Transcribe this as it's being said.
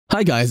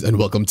Hi guys and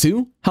welcome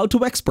to How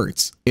To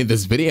Experts. In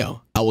this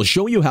video, I will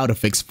show you how to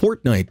fix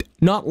Fortnite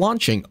not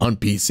launching on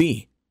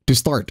PC. To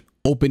start,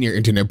 open your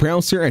internet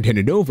browser and head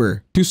it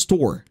over to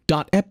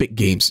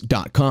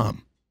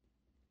store.epicgames.com.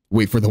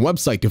 Wait for the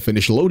website to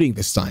finish loading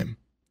this time.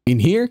 In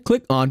here,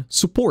 click on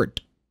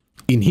Support.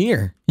 In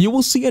here, you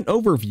will see an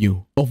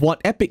overview of what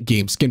Epic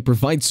Games can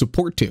provide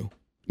support to.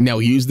 Now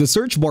use the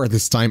search bar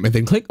this time and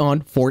then click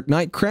on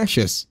Fortnite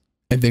Crashes.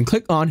 And then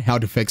click on How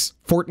to Fix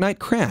Fortnite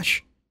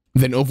Crash.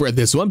 Then over at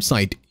this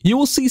website, you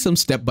will see some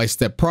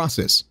step-by-step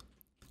process.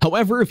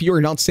 However, if you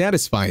are not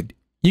satisfied,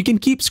 you can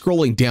keep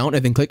scrolling down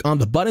and then click on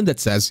the button that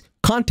says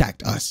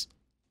Contact Us.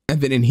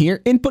 And then in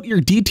here, input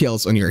your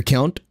details on your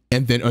account.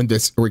 And then on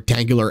this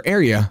rectangular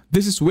area,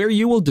 this is where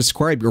you will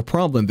describe your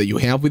problem that you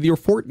have with your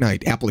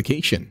Fortnite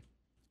application.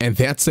 And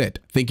that's it.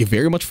 Thank you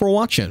very much for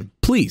watching.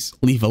 Please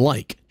leave a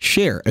like,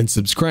 share, and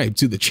subscribe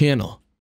to the channel.